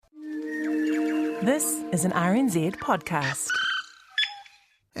This is an RNZ podcast.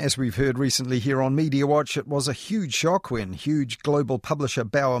 As we've heard recently here on Media Watch, it was a huge shock when huge global publisher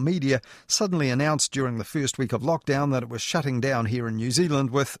Bauer Media suddenly announced during the first week of lockdown that it was shutting down here in New Zealand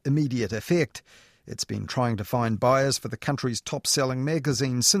with immediate effect. It's been trying to find buyers for the country's top-selling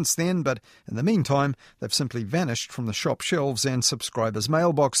magazine since then, but in the meantime, they've simply vanished from the shop shelves and subscribers'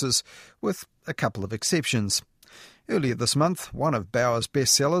 mailboxes, with a couple of exceptions. Earlier this month, one of Bauer's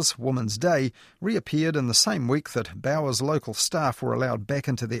bestsellers, Woman's Day, reappeared in the same week that Bauer's local staff were allowed back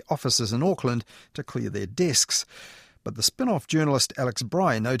into their offices in Auckland to clear their desks. But the spin-off journalist Alex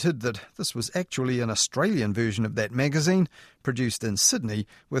Bry noted that this was actually an Australian version of that magazine, produced in Sydney,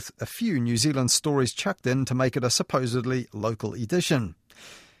 with a few New Zealand stories chucked in to make it a supposedly local edition.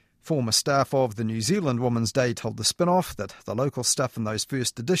 Former staff of the New Zealand Woman's Day told the spin-off that the local stuff in those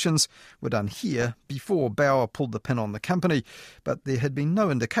first editions were done here before Bauer pulled the pin on the company, but there had been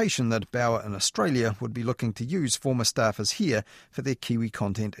no indication that Bauer in Australia would be looking to use former staffers here for their Kiwi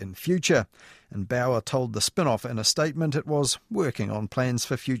content in future. And Bauer told the spin-off in a statement it was working on plans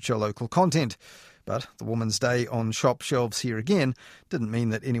for future local content. But the Woman's Day on shop shelves here again didn't mean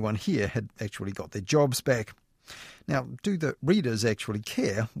that anyone here had actually got their jobs back. Now, do the readers actually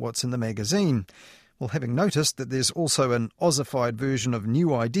care what's in the magazine? Well, having noticed that there's also an Aussified version of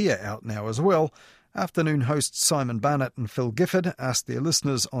New Idea out now as well, afternoon hosts Simon Barnett and Phil Gifford asked their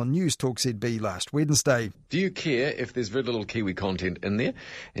listeners on News Talk ZB last Wednesday. Do you care if there's very little Kiwi content in there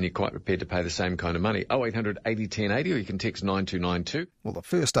and you're quite prepared to pay the same kind of money? 0800 80 10 80, or you can text 9292. Well, the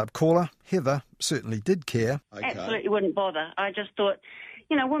first up caller, Heather, certainly did care. Okay. Absolutely wouldn't bother. I just thought,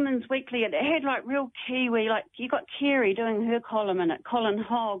 Women's Weekly, it had real Kiwi, you got Kerry doing her column in it, Colin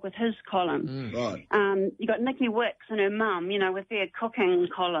Hogg with his column. Right. You got Nikki Wicks and her mum, with their cooking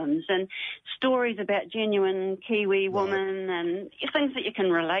columns and stories about genuine Kiwi women and things that you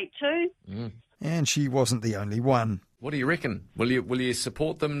can relate to. Mm. And she wasn't the only one. What do you reckon? Will you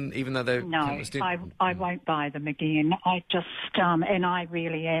support them even though they're... No, I won't buy them again. I just, and I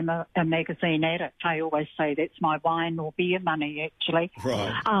really am a magazine addict. I always say that's my wine or beer money, actually,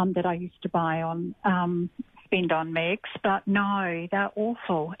 that I used to buy on, spend on mags. But no, they're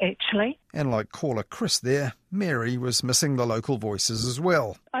awful, actually. And like caller Chris there, Mary was missing the local voices as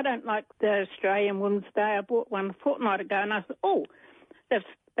well. I don't like the Australian Women's Day. I bought one a fortnight ago and I thought,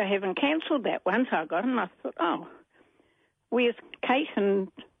 they haven't cancelled that one. So I got it and I thought, where's Kate and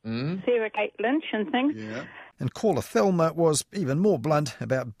Sarah Kate Lynch and things? Yeah. And caller Thelma was even more blunt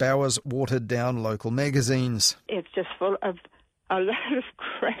about Bauer's watered-down local magazines. It's just full of a lot of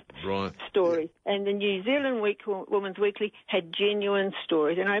crap stories. And the New Zealand Women's Weekly had genuine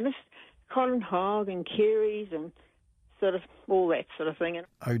stories. And I missed Colin Hogg and Kerry's and sort of all that sort of thing.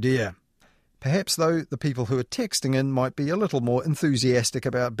 Oh dear. Perhaps, though, the people who are texting in might be a little more enthusiastic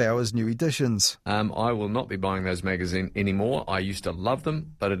about Bauer's new editions. I will not be buying those magazines anymore. I used to love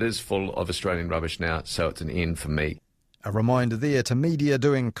them, but it is full of Australian rubbish now, so it's an end for me. A reminder there to media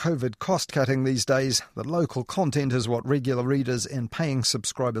doing COVID cost-cutting these days that local content is what regular readers and paying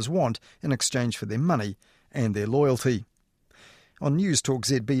subscribers want in exchange for their money and their loyalty. On News Talk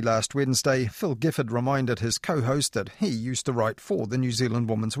ZB last Wednesday, Phil Gifford reminded his co-host that he used to write for the New Zealand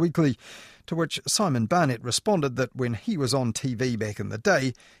Woman's Weekly, to which Simon Barnett responded that when he was on TV back in the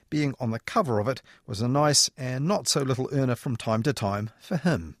day, being on the cover of it was a nice and not so little earner from time to time for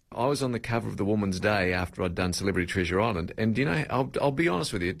him. I was on the cover of the Woman's Day after I'd done Celebrity Treasure Island, and I'll be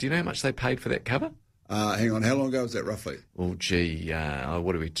honest with you, do you know how much they paid for that cover? Hang on, how long ago was that roughly? Well,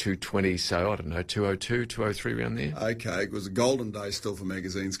 what are we, 220, so I don't know, 202, 203 around there? Okay, it was a golden day still for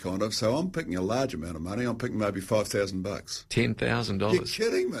magazines, kind of, so I'm picking a large amount of money. I'm picking maybe $5,000. $10,000. You're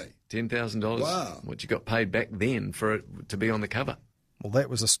kidding me? $10,000. Wow. What you got paid back then for it to be on the cover. Well,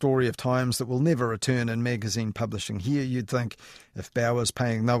 that was a story of times that will never return in magazine publishing here, you'd think. If Bauer's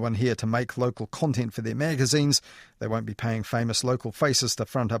paying no one here to make local content for their magazines, they won't be paying famous local faces to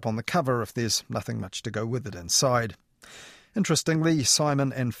front up on the cover if there's nothing much to go with it inside. Interestingly,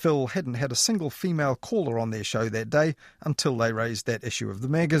 Simon and Phil hadn't had a single female caller on their show that day until they raised that issue of the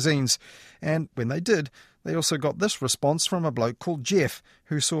magazines. And when they did, they also got this response from a bloke called Jeff,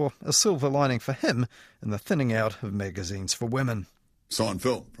 who saw a silver lining for him in the thinning out of magazines for women. Sign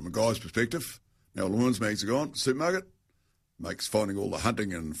Phil, from a guy's perspective. Now the women's mags are gone, supermarket, makes finding all the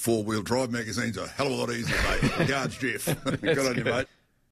hunting and four-wheel drive magazines a hell of a lot easier, mate. Regards, Jeff. Good on you, mate.